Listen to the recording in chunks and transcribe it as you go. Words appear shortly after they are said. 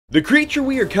The creature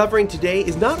we are covering today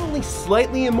is not only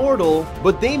slightly immortal,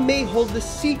 but they may hold the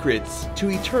secrets to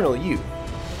eternal youth.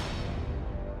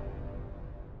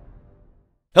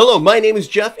 Hello, my name is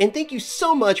Jeff, and thank you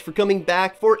so much for coming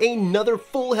back for another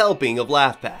full helping of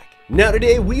Laugh Pack. Now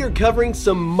today we are covering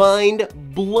some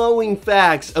mind-blowing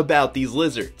facts about these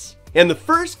lizards. And the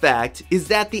first fact is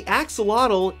that the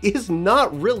axolotl is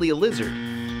not really a lizard,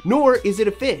 nor is it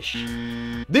a fish.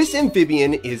 This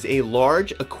amphibian is a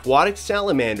large aquatic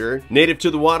salamander native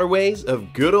to the waterways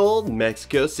of good old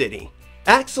Mexico City.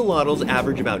 Axolotls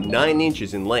average about 9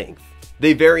 inches in length.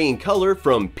 They vary in color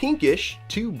from pinkish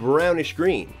to brownish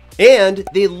green. And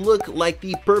they look like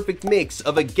the perfect mix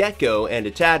of a gecko and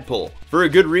a tadpole, for a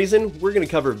good reason we're going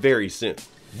to cover very soon.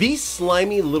 These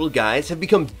slimy little guys have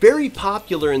become very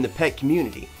popular in the pet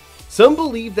community. Some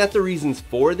believe that the reasons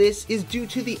for this is due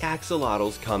to the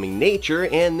axolotl's calming nature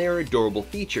and their adorable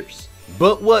features.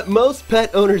 But what most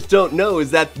pet owners don't know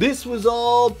is that this was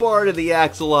all part of the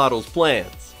axolotl's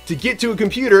plans: to get to a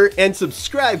computer and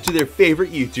subscribe to their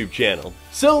favorite YouTube channel.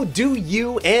 So do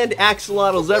you and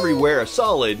axolotls everywhere a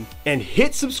solid and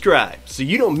hit subscribe so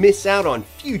you don't miss out on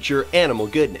future animal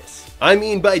goodness. I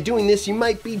mean, by doing this you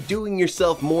might be doing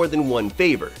yourself more than one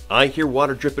favor. I hear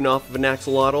water dripping off of an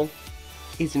axolotl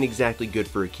isn't exactly good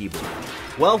for a keyboard.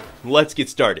 Well, let's get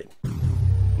started.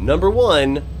 Number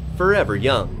 1. Forever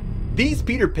young. These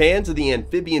Peter Pans of the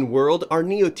amphibian world are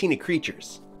neotenic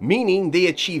creatures, meaning they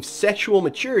achieve sexual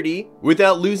maturity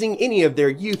without losing any of their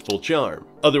youthful charm,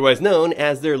 otherwise known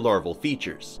as their larval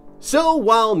features. So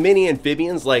while many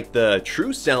amphibians like the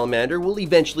true salamander will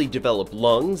eventually develop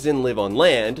lungs and live on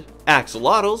land,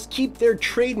 axolotls keep their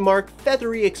trademark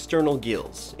feathery external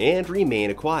gills and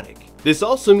remain aquatic. This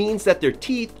also means that their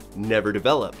teeth never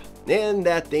develop, and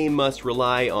that they must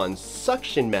rely on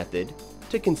suction method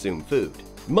to consume food,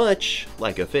 much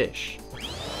like a fish.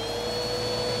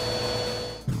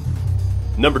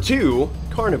 Number 2.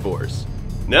 Carnivores.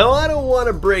 Now I don't want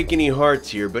to break any hearts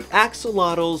here, but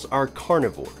axolotls are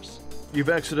carnivores. You've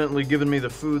accidentally given me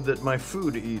the food that my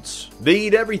food eats. They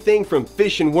eat everything from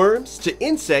fish and worms to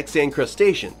insects and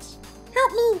crustaceans.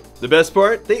 Help me! The best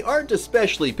part, they aren't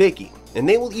especially picky, and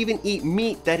they will even eat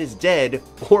meat that is dead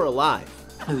or alive.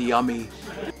 Yummy.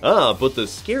 But the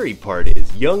scary part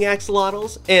is young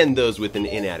axolotls and those with an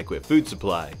inadequate food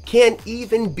supply can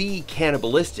even be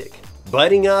cannibalistic,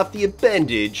 biting off the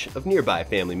appendage of nearby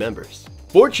family members.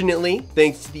 Fortunately,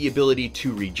 thanks to the ability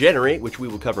to regenerate, which we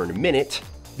will cover in a minute,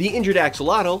 the injured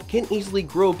axolotl can easily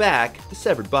grow back the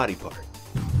severed body part.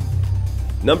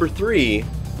 Number 3.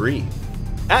 Breathe.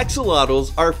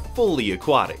 Axolotls are fully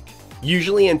aquatic.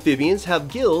 Usually amphibians have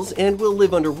gills and will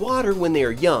live underwater when they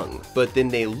are young, but then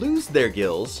they lose their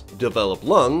gills, develop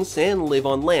lungs, and live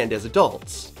on land as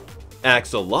adults.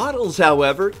 Axolotls,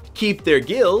 however, keep their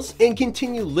gills and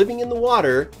continue living in the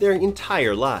water their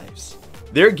entire lives.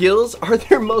 Their gills are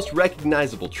their most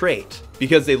recognizable trait,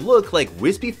 because they look like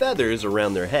wispy feathers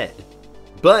around their head.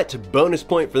 But bonus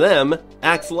point for them,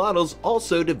 axolotls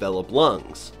also develop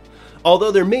lungs.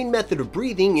 Although their main method of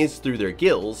breathing is through their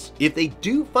gills, if they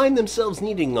do find themselves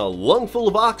needing a lung full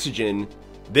of oxygen,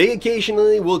 they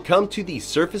occasionally will come to the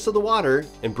surface of the water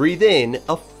and breathe in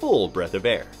a full breath of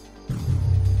air.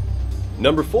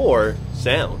 Number 4.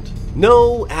 Sound.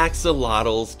 No,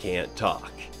 axolotls can't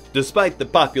talk. Despite the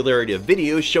popularity of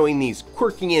videos showing these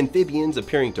quirky amphibians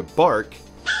appearing to bark,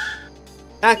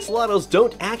 axolotls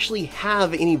don't actually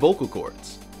have any vocal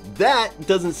cords. That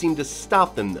doesn't seem to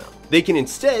stop them though. They can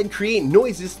instead create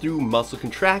noises through muscle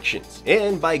contractions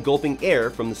and by gulping air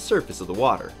from the surface of the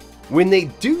water. When they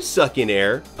do suck in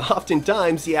air,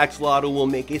 oftentimes the axolotl will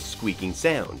make a squeaking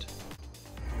sound.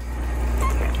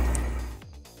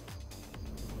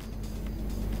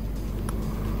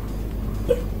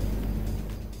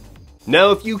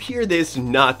 Now if you hear this,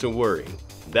 not to worry.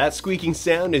 That squeaking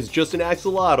sound is just an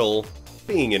axolotl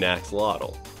being an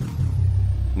axolotl.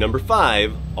 Number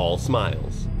 5. All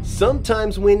smiles.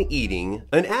 Sometimes when eating,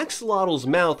 an axolotl's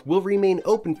mouth will remain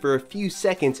open for a few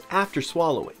seconds after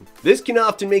swallowing. This can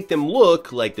often make them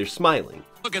look like they're smiling.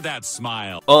 Look at that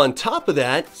smile. On top of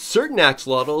that, certain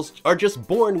axolotls are just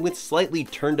born with slightly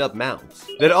turned up mouths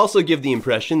that also give the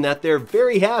impression that they're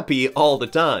very happy all the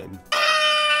time.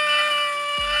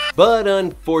 But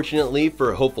unfortunately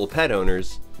for hopeful pet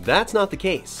owners, that's not the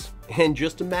case, and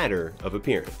just a matter of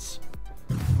appearance.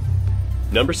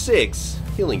 Number 6.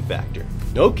 Healing factor.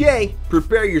 Okay,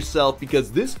 prepare yourself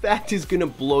because this fact is gonna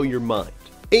blow your mind.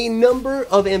 A number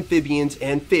of amphibians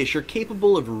and fish are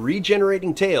capable of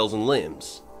regenerating tails and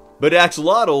limbs, but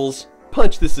axolotls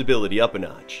punch this ability up a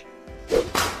notch.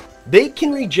 They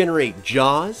can regenerate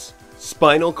jaws,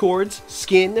 spinal cords,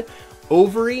 skin,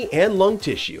 ovary and lung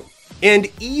tissue, and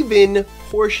even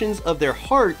portions of their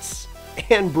hearts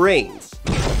and brains.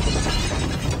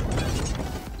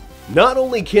 Not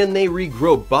only can they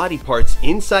regrow body parts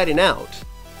inside and out,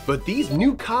 but these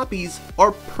new copies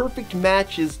are perfect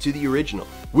matches to the original,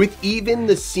 with even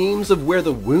the seams of where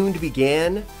the wound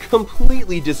began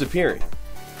completely disappearing.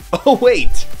 Oh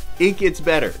wait, it gets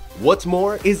better. What's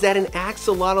more is that an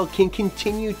axolotl can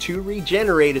continue to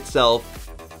regenerate itself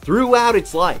throughout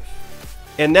its life.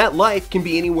 And that life can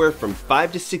be anywhere from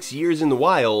 5 to 6 years in the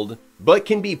wild, but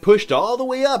can be pushed all the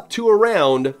way up to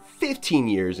around 15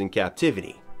 years in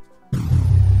captivity.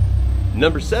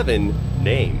 Number 7,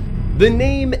 name. The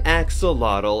name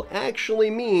Axolotl actually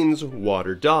means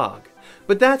water dog,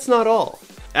 but that's not all.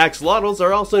 Axolotls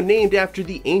are also named after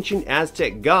the ancient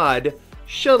Aztec god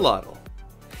Xolotl.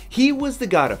 He was the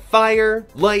god of fire,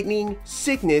 lightning,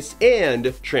 sickness,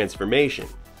 and transformation.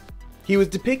 He was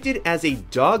depicted as a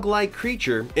dog-like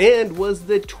creature and was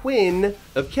the twin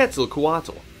of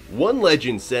Quetzalcoatl. One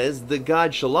legend says the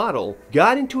god Xolotl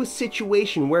got into a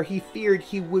situation where he feared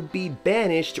he would be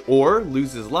banished or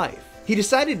lose his life. He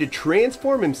decided to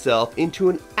transform himself into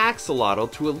an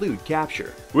axolotl to elude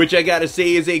capture, which I gotta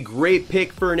say is a great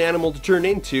pick for an animal to turn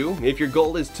into if your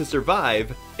goal is to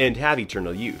survive and have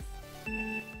eternal youth.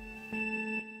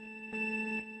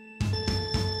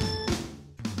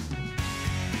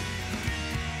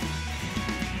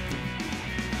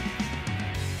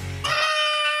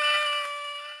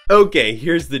 Okay,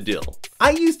 here's the deal.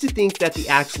 I used to think that the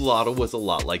axolotl was a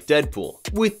lot like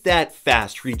Deadpool, with that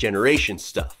fast regeneration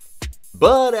stuff.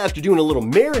 But after doing a little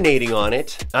marinating on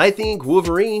it, I think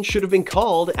Wolverine should have been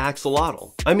called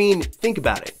Axolotl. I mean, think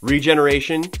about it.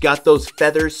 Regeneration, got those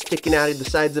feathers sticking out of the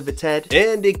sides of its head,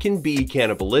 and it can be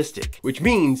cannibalistic, which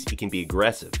means it can be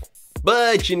aggressive.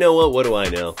 But you know what do I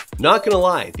know? Not gonna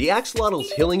lie, the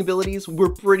axolotl's healing abilities were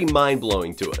pretty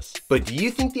mind-blowing to us. But do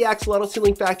you think the axolotl's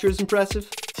healing factor is impressive?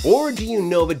 Or do you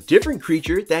know of a different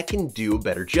creature that can do a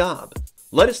better job?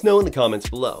 Let us know in the comments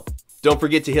below. Don't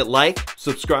forget to hit like,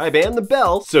 subscribe, and the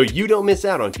bell so you don't miss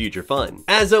out on future fun.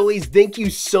 As always, thank you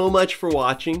so much for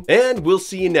watching, and we'll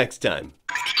see you next time.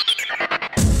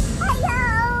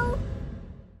 Hello!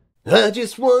 I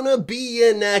just wanna be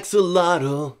an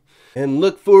axolotl and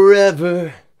look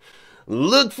forever,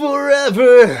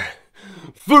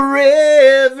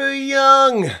 forever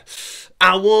young.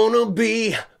 I wanna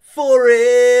be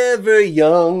forever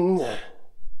young.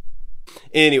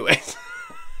 Anyways.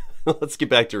 Let's get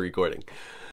back to recording.